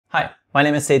Hi, my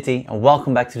name is Seti and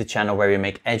welcome back to the channel where we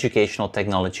make educational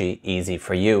technology easy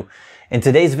for you. In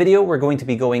today's video, we're going to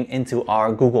be going into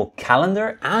our Google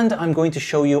Calendar and I'm going to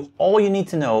show you all you need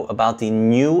to know about the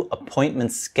new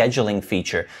appointment scheduling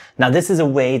feature. Now, this is a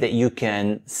way that you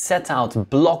can set out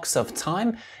blocks of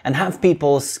time and have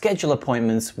people schedule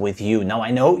appointments with you. Now,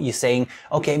 I know you're saying,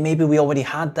 okay, maybe we already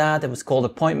had that. It was called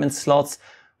appointment slots.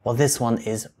 Well, this one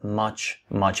is much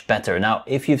better. Now,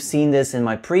 if you've seen this in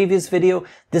my previous video,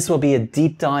 this will be a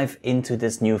deep dive into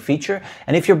this new feature.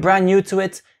 And if you're brand new to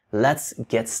it, let's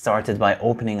get started by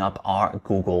opening up our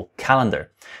Google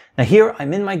Calendar. Now here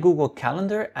I'm in my Google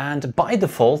Calendar and by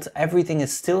default, everything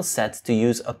is still set to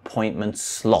use appointment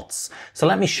slots. So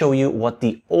let me show you what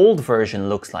the old version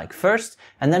looks like first,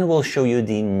 and then we'll show you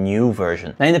the new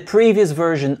version. Now in the previous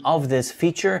version of this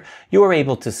feature, you were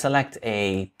able to select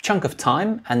a chunk of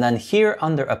time and then here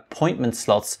under appointment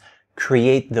slots,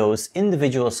 create those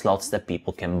individual slots that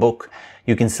people can book.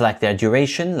 You can select their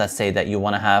duration. Let's say that you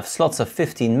want to have slots of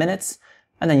 15 minutes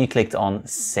and then you clicked on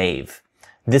save.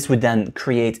 This would then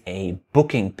create a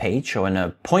booking page or an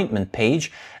appointment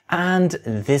page. And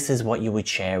this is what you would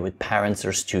share with parents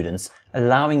or students,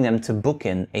 allowing them to book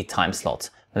in a time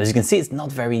slot. Now, as you can see, it's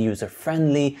not very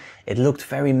user-friendly. It looked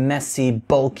very messy,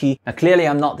 bulky. Now, clearly,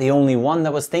 I'm not the only one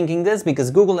that was thinking this because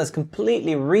Google has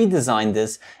completely redesigned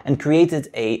this and created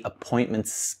a appointment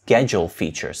schedule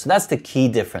feature. So that's the key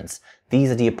difference.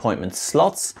 These are the appointment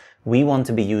slots. We want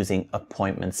to be using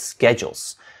appointment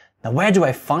schedules. Now, where do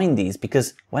I find these?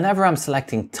 Because whenever I'm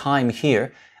selecting time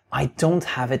here, I don't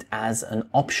have it as an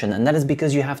option, and that is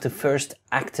because you have to first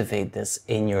activate this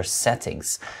in your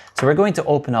settings. So we're going to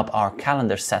open up our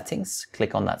calendar settings,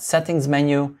 click on that settings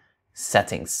menu,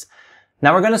 settings.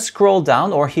 Now we're going to scroll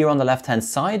down or here on the left-hand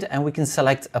side and we can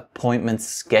select appointment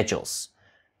schedules.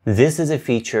 This is a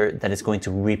feature that is going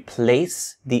to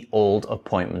replace the old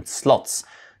appointment slots.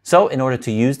 So in order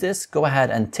to use this, go ahead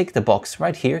and tick the box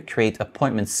right here, create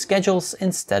appointment schedules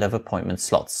instead of appointment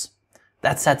slots.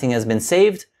 That setting has been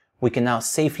saved. We can now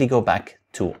safely go back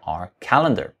to our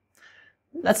calendar.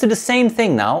 Let's do the same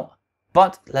thing now,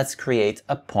 but let's create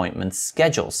appointment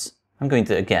schedules. I'm going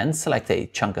to again select a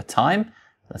chunk of time.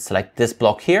 Let's select this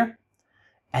block here.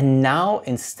 And now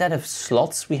instead of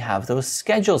slots, we have those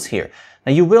schedules here.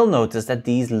 Now you will notice that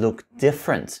these look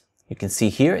different. You can see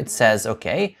here it says,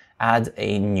 okay, add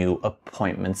a new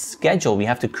appointment schedule. We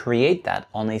have to create that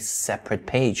on a separate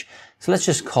page. So let's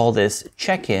just call this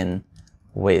check-in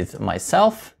with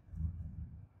myself.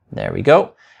 There we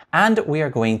go. And we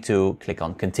are going to click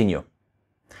on continue.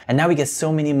 And now we get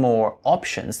so many more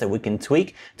options that we can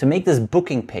tweak to make this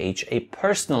booking page a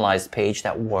personalized page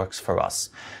that works for us.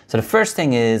 So the first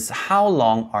thing is, how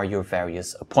long are your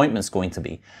various appointments going to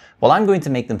be? Well, I'm going to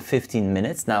make them 15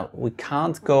 minutes. Now, we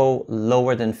can't go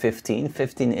lower than 15.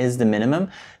 15 is the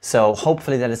minimum. So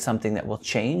hopefully that is something that will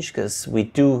change because we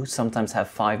do sometimes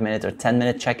have 5-minute or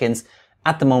 10-minute check-ins.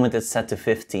 At the moment, it's set to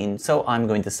 15. So I'm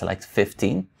going to select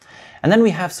 15. And then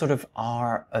we have sort of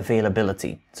our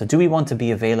availability. So do we want to be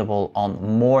available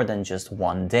on more than just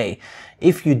one day?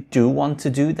 If you do want to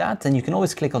do that, then you can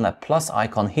always click on that plus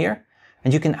icon here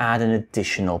and you can add an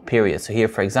additional period. So here,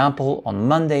 for example, on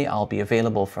Monday, I'll be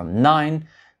available from 9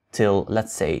 till,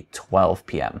 let's say, 12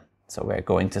 p.m. So we're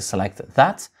going to select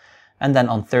that. And then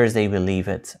on Thursday, we'll leave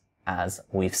it as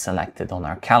we've selected on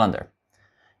our calendar.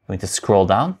 I'm going to scroll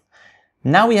down.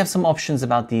 Now we have some options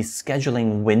about the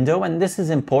scheduling window, and this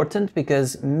is important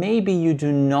because maybe you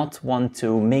do not want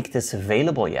to make this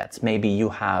available yet. Maybe you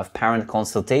have parent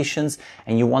consultations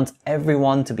and you want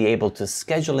everyone to be able to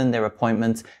schedule in their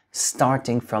appointment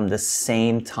starting from the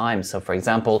same time. So for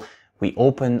example, we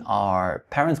open our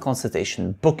parent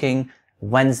consultation booking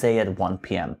Wednesday at 1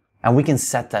 p.m. and we can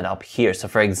set that up here. So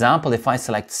for example, if I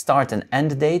select start and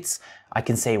end dates, I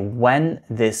can say when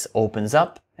this opens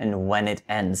up and when it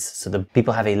ends, so the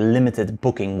people have a limited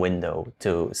booking window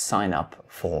to sign up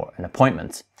for an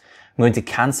appointment. I'm going to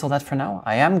cancel that for now.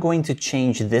 I am going to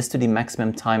change this to the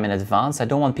maximum time in advance. I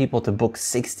don't want people to book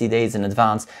 60 days in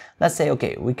advance. Let's say,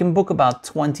 okay, we can book about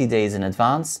 20 days in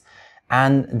advance.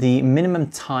 And the minimum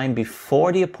time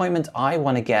before the appointment, I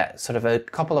want to get sort of a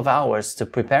couple of hours to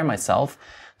prepare myself.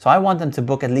 So I want them to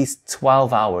book at least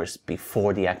 12 hours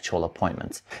before the actual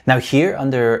appointment. Now here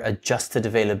under adjusted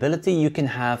availability, you can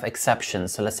have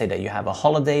exceptions. So let's say that you have a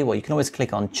holiday. Well, you can always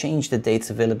click on change the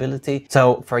date's availability.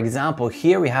 So for example,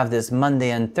 here we have this Monday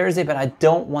and Thursday, but I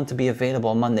don't want to be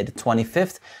available Monday the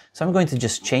 25th. So I'm going to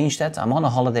just change that. I'm on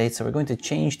a holiday. So we're going to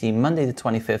change the Monday the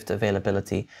 25th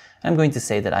availability. I'm going to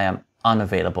say that I am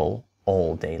unavailable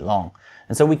all day long.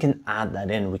 And so we can add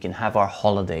that in. We can have our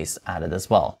holidays added as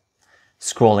well.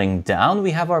 Scrolling down,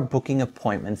 we have our booking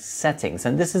appointment settings,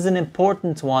 and this is an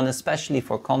important one, especially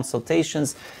for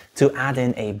consultations, to add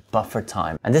in a buffer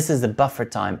time. And this is the buffer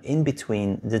time in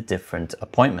between the different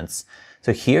appointments.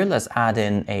 So here, let's add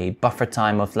in a buffer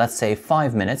time of, let's say,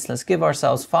 5 minutes. Let's give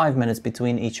ourselves 5 minutes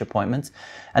between each appointment,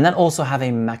 and then also have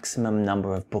a maximum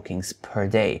number of bookings per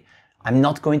day. I'm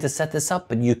not going to set this up,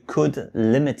 but you could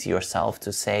limit yourself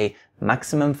to say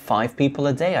maximum 5 people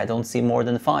a day. I don't see more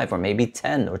than 5, or maybe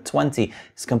 10 or 20.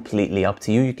 It's completely up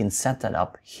to you. You can set that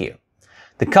up here.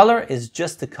 The color is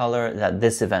just the color that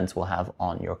this event will have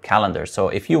on your calendar. So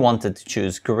if you wanted to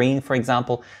choose green, for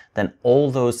example, then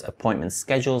all those appointment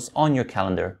schedules on your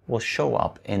calendar will show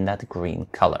up in that green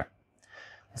color.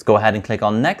 Let's go ahead and click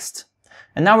on next.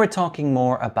 And now we're talking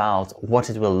more about what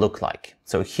it will look like.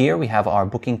 So here we have our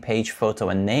booking page photo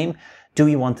and name. Do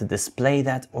we want to display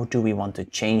that, or do we want to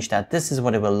change that? This is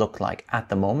what it will look like at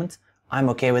the moment. I'm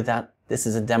okay with that. This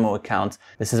is a demo account.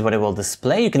 This is what it will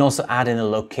display. You can also add in a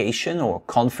location or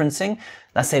conferencing.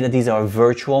 Let's say that these are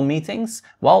virtual meetings.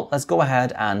 Well, let's go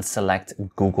ahead and select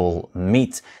Google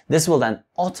Meet. This will then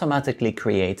automatically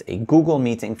create a Google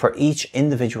meeting for each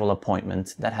individual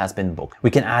appointment that has been booked. We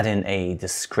can add in a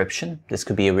description. This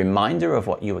could be a reminder of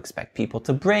what you expect people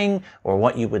to bring, or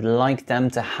what you would like them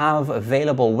to have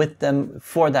available with them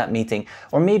for that meeting,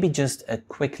 or maybe just a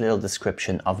quick little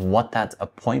description of what that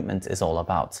appointment is all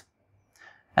about.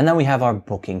 And then we have our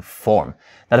booking form.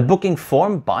 Now, the booking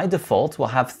form by default will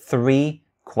have 3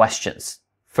 questions: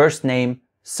 first name,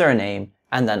 surname,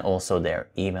 and then also their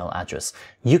email address.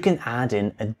 You can add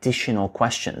in additional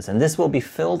questions, and this will be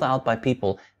filled out by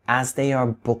people as they are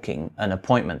booking an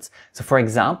appointment. So for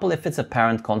example, if it's a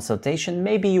parent consultation,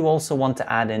 maybe you also want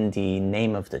to add in the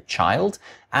name of the child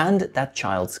and that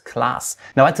child's class.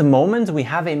 Now, at the moment, we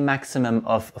have a maximum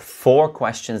of 4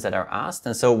 questions that are asked,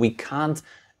 and so we can't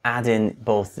add in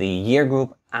both the year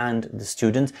group and the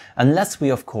student, unless we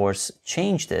of course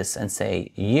change this and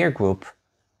say year group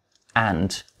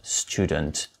and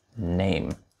student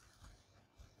name.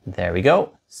 There we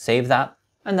go. Save that,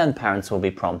 and then parents will be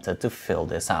prompted to fill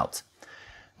this out.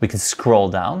 We can scroll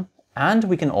down, and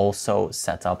we can also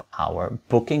set up our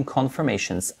booking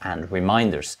confirmations and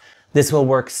reminders. This will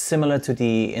work similar to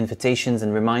the invitations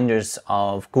and reminders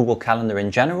of Google Calendar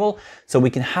in general. So we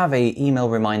can have an email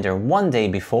reminder 1 day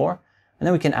before, and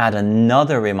then we can add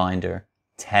another reminder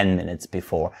 10 minutes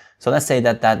before. So let's say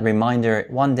that that reminder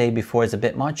 1 day before is a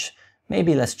bit much.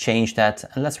 Maybe let's change that,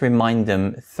 and let's remind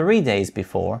them 3 days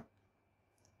before,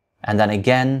 and then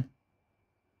again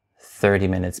 30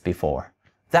 minutes before.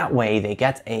 That way they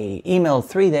get an email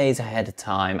 3 days ahead of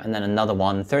time, and then another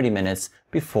one 30 minutes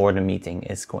before the meeting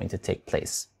is going to take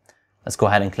place. Let's go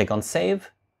ahead and click on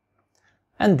save.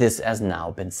 And this has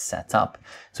now been set up.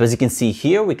 So as you can see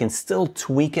here, we can still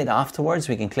tweak it afterwards.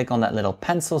 We can click on that little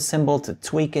pencil symbol to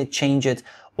tweak it, change it,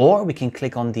 or we can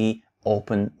click on the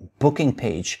open booking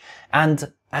page.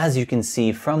 And as you can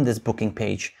see from this booking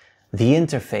page, the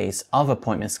interface of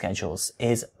appointment schedules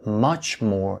is much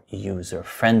more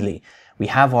user-friendly. We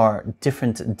have our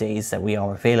different days that we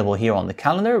are available here on the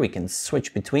calendar. We can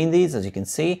switch between these, as you can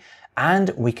see, and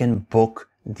we can book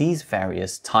these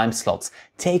various time slots,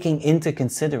 taking into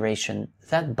consideration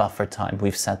that buffer time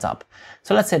we've set up.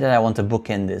 So let's say that I want to book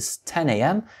in this 10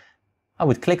 a.m. I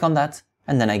would click on that,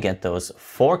 and then I get those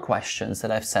 4 questions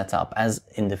that I've set up as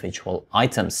individual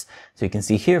items. So you can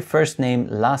see here, first name,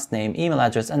 last name, email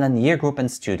address, and then year group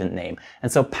and student name.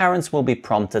 And so parents will be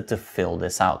prompted to fill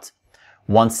this out.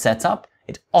 Once set up,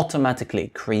 it automatically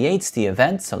creates the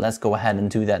event. So let's go ahead and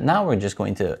do that now. We're just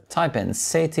going to type in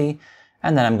SETI,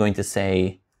 and then I'm going to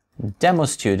say demo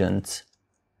student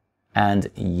and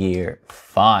year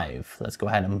 5. Let's go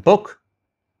ahead and book.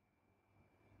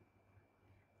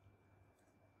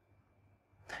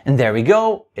 And there we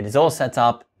go. It is all set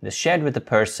up. It is shared with the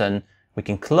person. We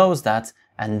can close that,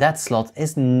 and that slot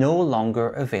is no longer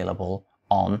available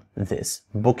on this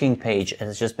booking page. It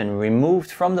has just been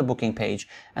removed from the booking page,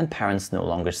 and parents no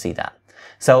longer see that.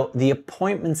 So the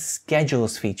appointment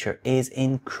schedules feature is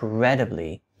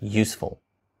incredibly useful.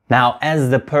 Now, as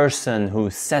the person who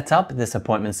set up this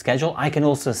appointment schedule, I can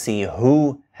also see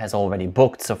who has already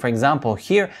booked. So for example,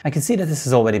 here I can see that this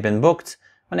has already been booked.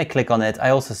 When I click on it,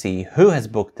 I also see who has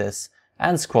booked this,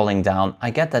 and scrolling down,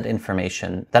 I get that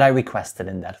information that I requested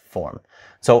in that form.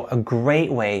 So a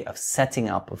great way of setting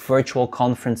up virtual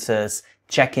conferences,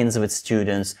 check-ins with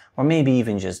students, or maybe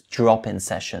even just drop-in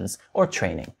sessions or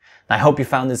training. I hope you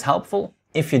found this helpful.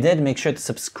 If you did, make sure to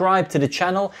subscribe to the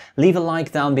channel, leave a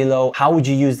like down below. How would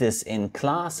you use this in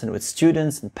class and with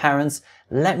students and parents?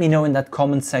 Let me know in that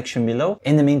comment section below.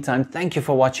 In the meantime, thank you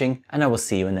for watching, and I will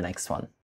see you in the next one.